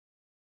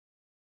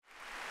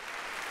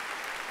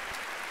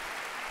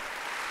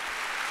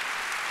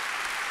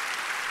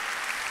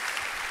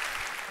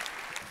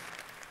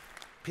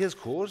Peers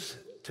Court,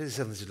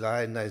 27th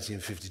July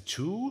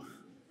 1952.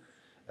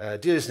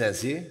 Dearest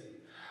Nancy,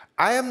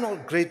 I am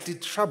not greatly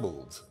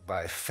troubled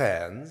by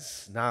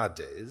fans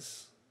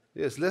nowadays.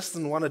 Yes, less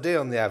than one a day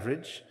on the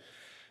average.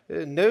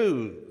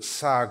 No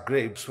sour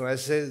grapes when I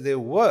say they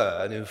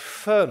were an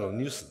infernal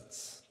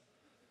nuisance.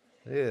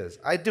 Yes,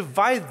 I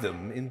divide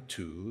them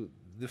into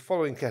the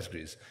following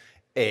categories.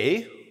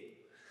 A,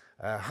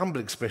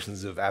 humble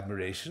expressions of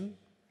admiration,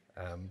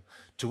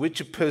 to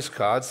which a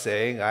postcard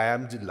saying, I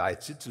am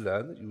delighted to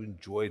learn that you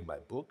enjoyed my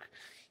book,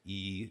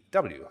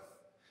 E.W.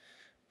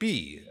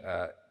 B,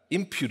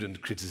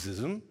 impudent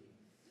criticism,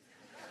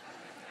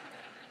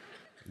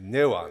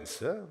 no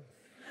answer.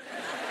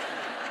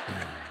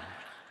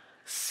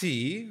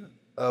 C,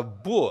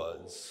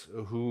 boors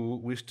who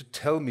wish to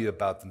tell me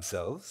about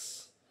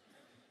themselves,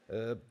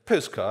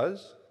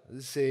 postcards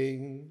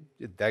saying,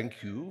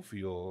 thank you for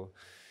your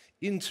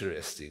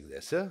interesting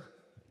letter,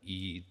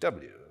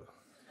 E.W.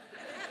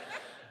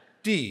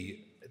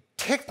 D,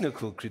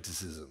 technical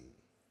criticism,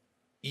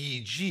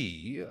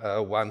 e.g.,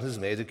 one has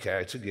made a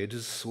character go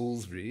to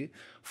Salisbury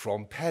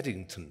from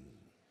Paddington.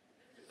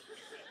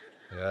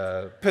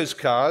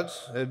 Postcard,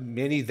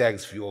 many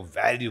thanks for your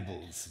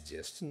valuable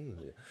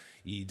suggestion,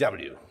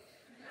 E.W.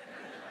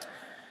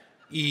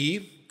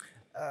 E,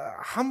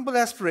 humble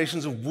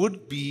aspirations of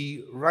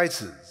would-be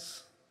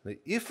writers.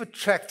 If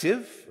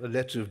attractive, a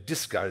letter of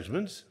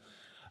discouragement.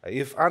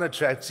 If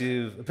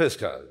unattractive, a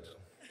postcard.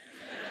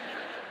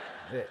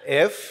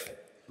 F,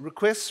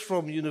 requests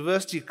from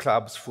university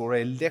clubs for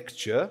a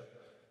lecture,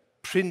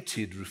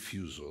 printed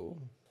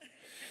refusal.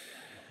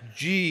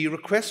 G,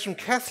 requests from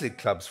Catholic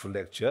clubs for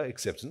lecture,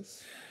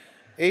 acceptance.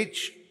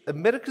 H,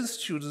 American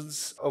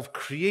students of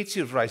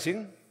creative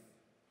writing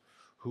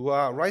who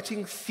are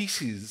writing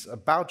theses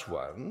about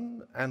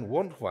one and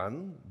want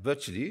one,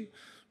 virtually,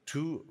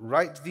 to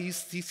write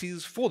these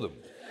theses for them.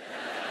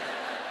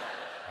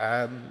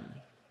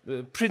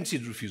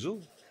 Printed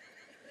refusal.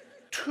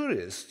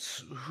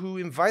 Tourists who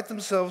invite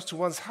themselves to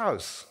one's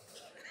house.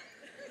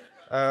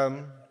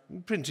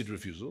 Printed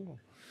refusal.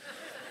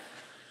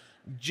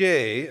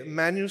 J,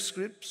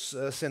 manuscripts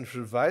sent for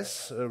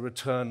advice,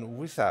 return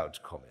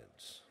without comment.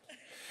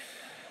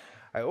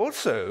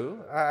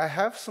 I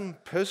have some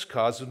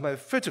postcards with my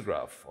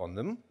photograph on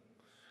them,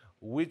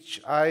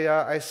 which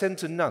I sent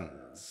to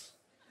nuns.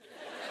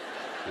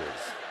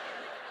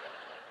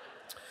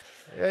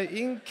 Yes.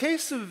 In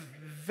case of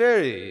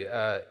very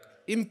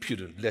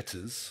impudent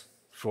letters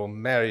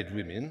from married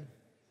women,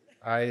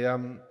 I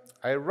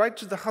write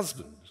to the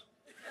husband,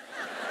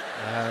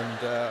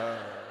 and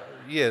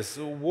yes,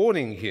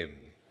 warning him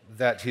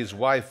that his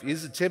wife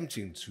is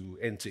attempting to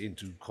enter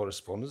into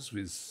correspondence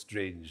with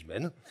strange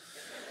men.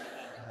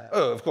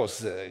 Of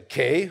course,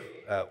 K,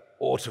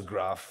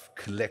 autograph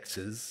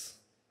collectors,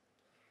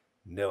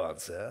 no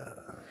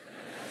answer.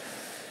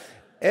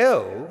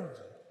 L,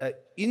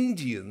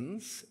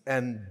 Indians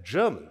and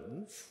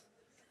Germans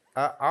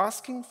are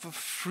asking for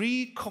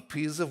free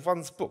copies of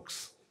one's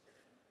books.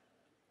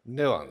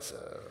 No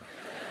answer.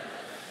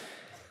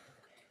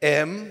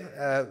 M,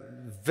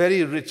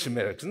 very rich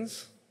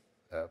Americans,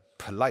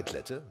 polite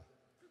letter.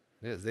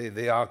 Yes,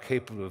 they are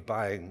capable of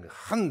buying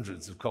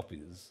hundreds of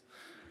copies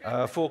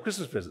for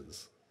Christmas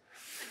presents.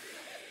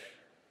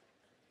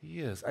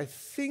 Yes, I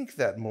think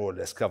that more or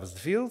less covers the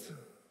field.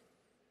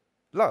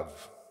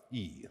 Love,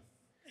 E.